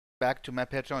back to my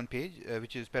Patreon page,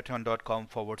 which is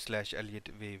patreon.com/Elliott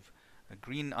Wave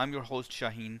Green. I'm your host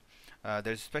Shaheen.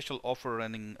 There's a special offer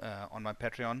running on my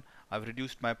Patreon. I've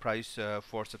reduced my price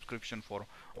for subscription for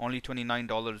only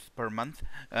 $29 per month.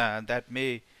 That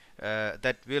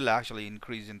will actually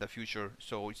increase in the future.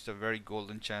 So it's a very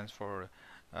golden chance for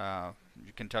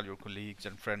you can tell your colleagues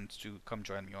and friends to come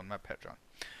join me on my Patreon.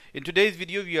 In today's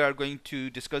video, we are going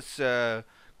to discuss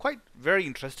quite very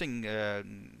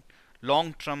interesting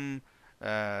long-term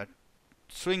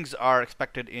swings are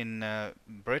expected in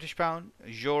British pound,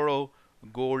 euro,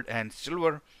 gold, and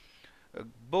silver.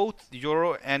 Both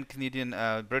euro and Canadian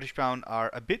British pound are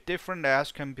a bit different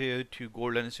as compared to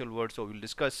gold and silver, so we'll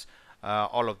discuss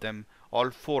all of them,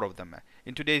 all four of them.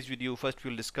 In today's video, first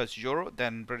we'll discuss euro,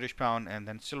 then British pound, and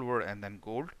then silver, and then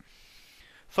gold.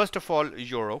 First of all,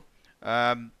 euro.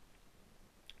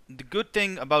 The good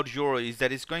thing about euro is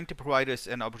that it's going to provide us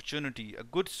an opportunity, a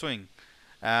good swing.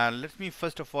 Let me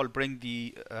first of all bring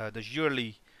the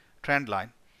yearly trend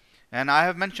line, and I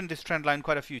have mentioned this trend line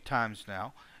quite a few times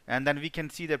now, and then we can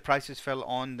see that prices fell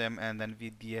on them and then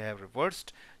they have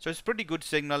reversed, so it's pretty good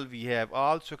signal. We have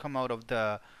also come out of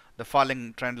the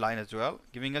falling trend line as well,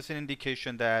 giving us an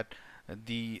indication that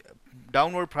the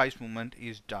downward price movement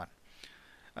is done.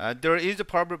 There is a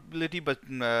probability, but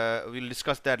we'll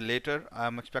discuss that later.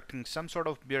 I'm expecting some sort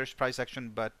of bearish price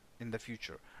action, but in the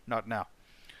future, not now.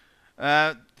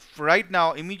 Right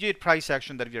now, immediate price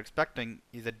action that we are expecting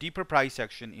is a deeper price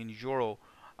action in euro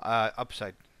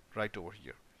upside right over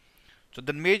here. So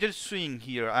the major swing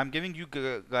here, I'm giving you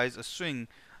guys a swing.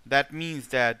 That means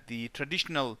that the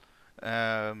traditional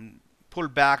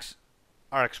pullbacks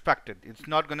are expected. It's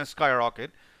not going to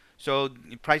skyrocket. So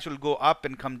the price will go up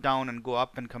and come down and go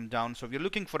up and come down. So if you're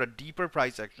looking for a deeper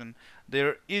price action,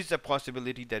 there is a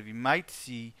possibility that we might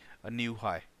see a new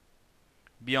high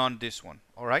beyond this one.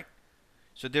 All right.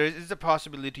 So there is a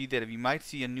possibility that we might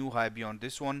see a new high beyond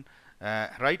this one.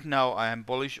 Right now, I am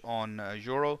bullish on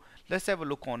euro. Let's have a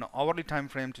look on hourly time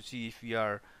frame to see if we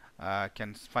are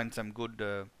can find some good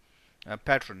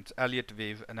patterns, Elliott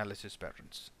wave analysis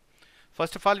patterns.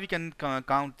 First of all, we can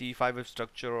count the 5-wave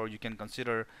structure, or you can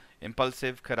consider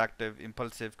impulsive, corrective,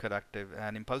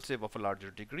 and impulsive of a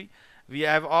larger degree. We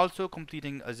have also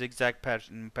completing a zigzag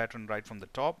pattern right from the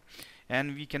top,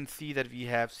 and we can see that we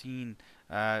have seen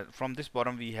from this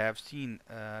bottom we have seen.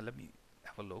 Let me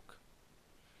have a look.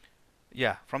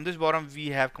 Yeah, from this bottom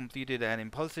we have completed an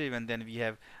impulsive, and then we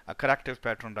have a corrective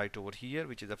pattern right over here,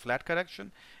 which is a flat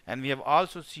correction, and we have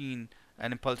also seen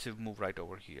an impulsive move right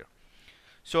over here.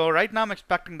 So right now I'm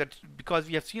expecting that, because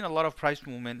we have seen a lot of price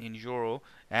movement in euro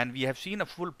and we have seen a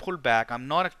full pullback, I'm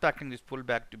not expecting this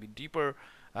pullback to be deeper.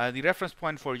 The reference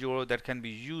point for euro that can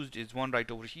be used is one right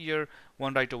over here,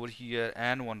 one right over here,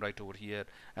 and one right over here.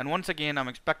 And once again, I'm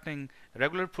expecting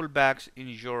regular pullbacks in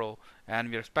euro,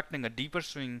 and we're expecting a deeper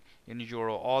swing in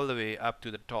euro all the way up to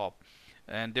the top.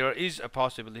 And there is a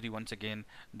possibility once again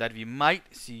that we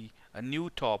might see a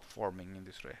new top forming in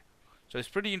this ray. So it's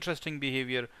pretty interesting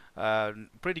behavior,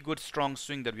 pretty good strong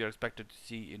swing that we are expected to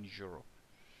see in euro.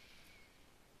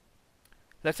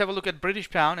 Let's have a look at British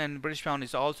pound, and British pound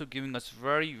is also giving us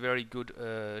very good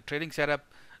trading setup.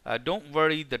 Don't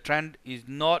worry, the trend is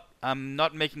not, I'm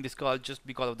not making this call just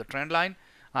because of the trend line.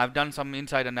 I've done some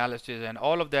inside analysis, and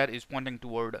all of that is pointing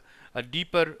toward a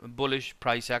deeper bullish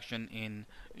price action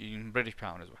in British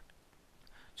pound as well.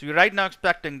 So we're right now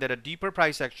expecting that a deeper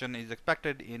price action is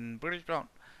expected in British pound.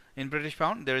 In British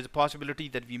pound, there is a possibility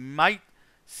that we might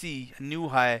see a new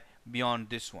high beyond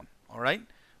this one. All right,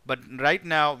 but right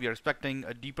now we are expecting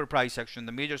a deeper price action.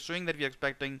 The major swing that we are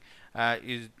expecting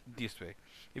is this way.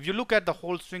 If you look at the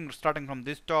whole swing starting from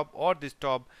this top or this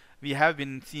top, we have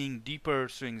been seeing deeper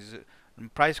swings,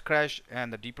 price crash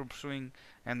and the deeper swing,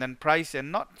 and then price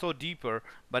and not so deeper.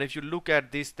 But if you look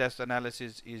at this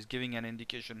analysis is giving an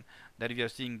indication that we are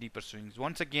seeing deeper swings.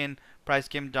 Once again, price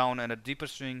came down and a deeper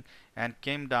swing and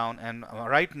came down, and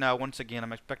right now once again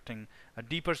I'm expecting a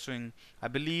deeper swing. I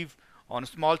believe on a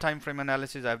small time frame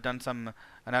analysis, I've done some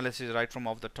analysis right from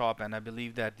off the top, and I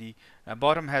believe that the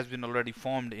bottom has been already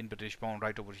formed in British pound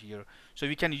right over here. So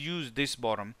we can use this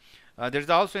bottom. There's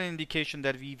also an indication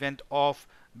that we went off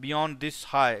beyond this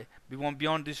high, we went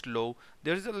beyond this low.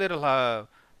 There's a little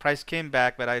price came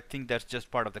back, but I think that's just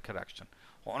part of the correction.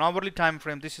 On hourly time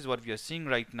frame, this is what we are seeing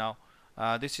right now.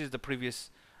 This is the previous,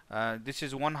 this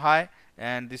is one high,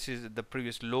 and this is the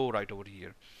previous low right over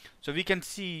here. So we can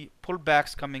see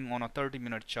pullbacks coming on a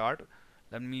 30-minute chart.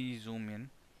 Let me zoom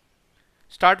in.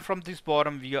 Start from this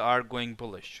bottom, we are going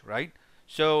bullish, right?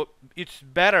 So it's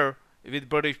better with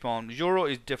British pound. Euro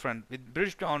is different. With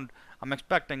British pound, I'm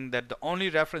expecting that the only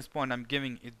reference point I'm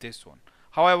giving is this one.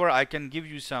 However, I can give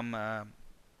you some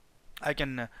I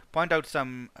can point out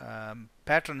some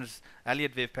patterns,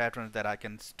 Elliott wave patterns, that I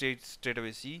can straight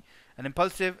away see: an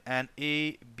impulsive and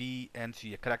A, B, and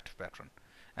C, a corrective pattern.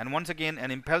 And once again,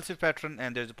 an impulsive pattern,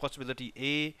 and there's a possibility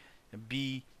A,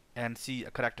 B, and C,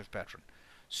 a corrective pattern.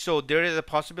 So there is a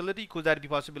possibility, could that be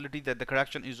possibility, that the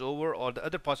correction is over, or the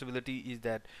other possibility is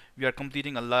that we are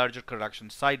completing a larger correction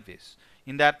sideways.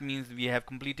 In that means we have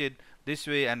completed this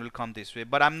way and will come this way,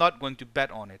 but I'm not going to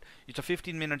bet on it. It's a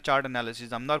 15-minute chart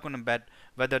analysis. I'm not going to bet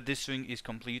whether this swing is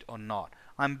complete or not.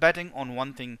 I'm betting on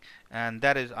one thing, and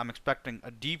that is I'm expecting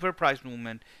a deeper price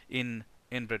movement in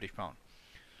British pound.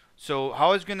 So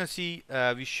how is going to see,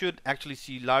 we should actually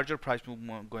see larger price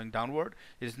movement going downward.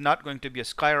 It is not going to be a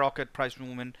skyrocket price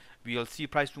movement. We'll see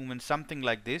price movement something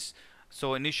like this.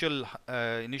 So initial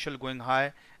going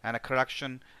high and a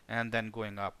correction and then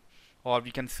going up. Or we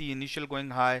can see initial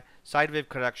going high, sideways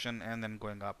correction, and then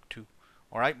going up too.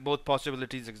 Alright, both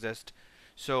possibilities exist.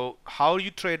 So how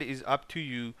you trade is up to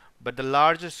you, but the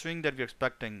largest swing that we're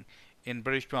expecting in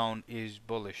British pound is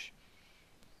bullish.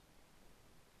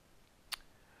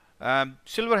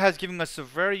 Silver has given us a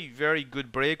very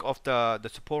good break of the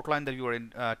support line that we were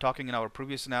talking in our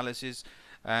previous analysis,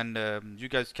 and you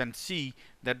guys can see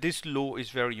that this low is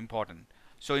very important.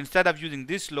 So instead of using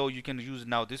this low, you can use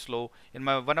now this low. In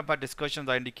one of my discussions,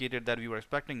 I indicated that we were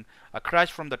expecting a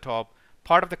crash from the top.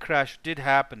 Part of the crash did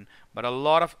happen, but a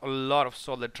lot of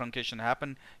solid truncation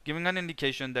happened, giving an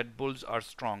indication that bulls are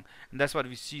strong, and that's what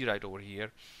we see right over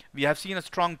here. We have seen a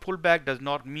strong pullback. Does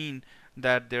not mean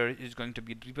that there is going to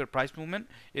be a deeper price movement.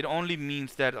 It only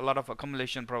means that a lot of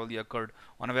accumulation probably occurred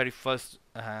on a very first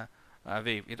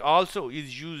wave. It also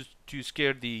is used to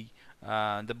scare the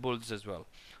bulls as well.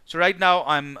 So right now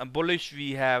I'm bullish.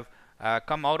 We have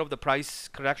come out of the price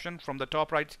correction from the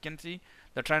top right. You can see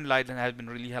the trend line has been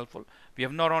really helpful. We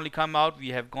have not only come out, we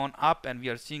have gone up, and we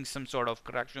are seeing some sort of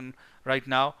correction right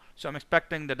now. So I'm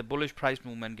expecting that the bullish price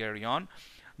movement carry on.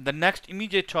 The next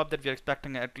immediate top that we are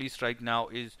expecting, at least right now,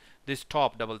 is this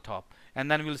top, double top,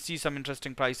 and then we'll see some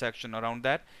interesting price action around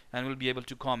that, and we'll be able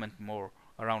to comment more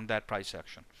around that price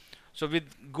action. So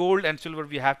with gold and silver,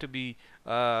 we have to be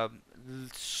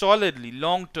solidly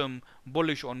long-term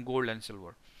bullish on gold and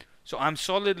silver. So I'm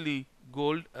solidly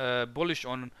bullish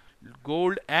on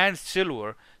gold and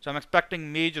silver. So I'm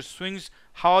expecting major swings.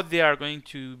 How they are going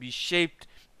to be shaped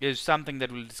is something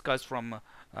that we'll discuss from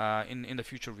in the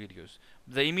future videos.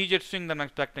 The immediate swing that I'm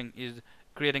expecting is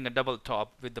creating a double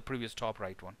top with the previous top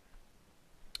right one.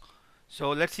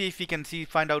 So let's see if we can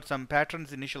find out some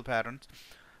patterns, initial patterns.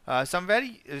 Some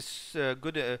very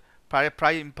good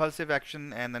price impulsive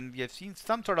action, and then we have seen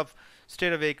some sort of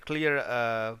straight away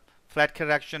clear flat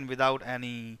correction without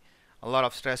a lot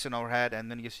of stress in our head, and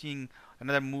then you're seeing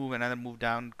another move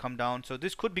down, come down. So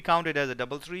this could be counted as a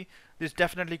double three. This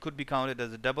definitely could be counted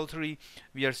as a double three.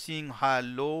 We are seeing higher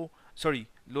low,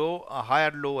 a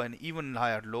higher low, and even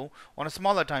higher low on a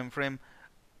smaller time frame.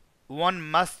 One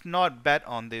must not bet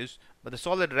on this, but the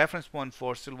solid reference point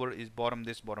for silver is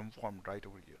this bottom formed right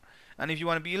over here. And if you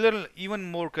want to be a little even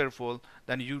more careful,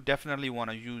 then you definitely want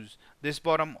to use this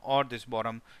bottom or this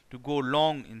bottom to go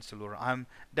long in silver. I'm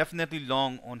definitely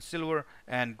long on silver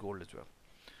and gold as well.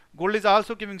 Gold is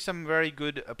also giving some very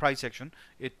good price action.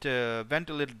 It went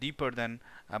a little deeper than,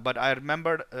 but I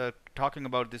remembered talking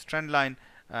about this trend line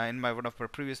in one of our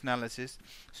previous analysis.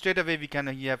 Straight away we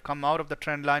have come out of the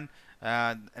trend line,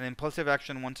 an impulsive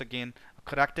action, once again a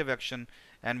corrective action,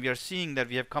 and we are seeing that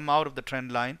we have come out of the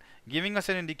trend line, giving us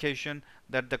an indication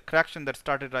that the correction that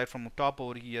started right from the top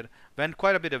over here, went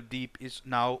quite a bit of deep, is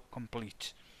now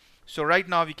complete. So right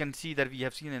now we can see that we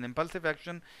have seen an impulsive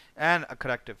action and a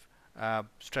corrective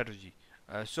strategy.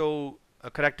 So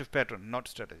a corrective pattern, not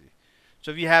strategy.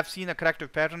 So we have seen a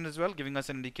corrective pattern as well, giving us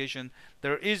an indication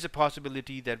there is a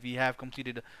possibility that we have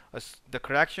completed the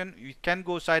correction. We can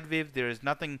go sideways. There is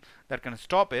nothing that can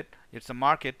stop it. It's a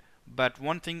market. But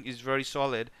one thing is very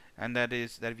solid, and that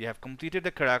is that we have completed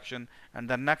the correction, and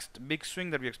the next big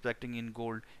swing that we're expecting in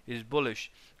gold is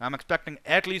bullish. I'm expecting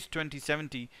at least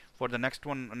 2070 for the next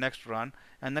run,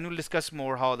 and then we'll discuss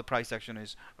more how the price action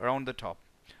is around the top.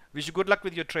 Wish you good luck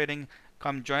with your trading.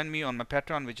 Come join me on my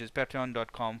Patreon, which is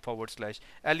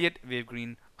patreon.com/Elliott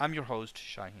Wavegreen. I'm your host,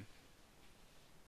 Shaheen.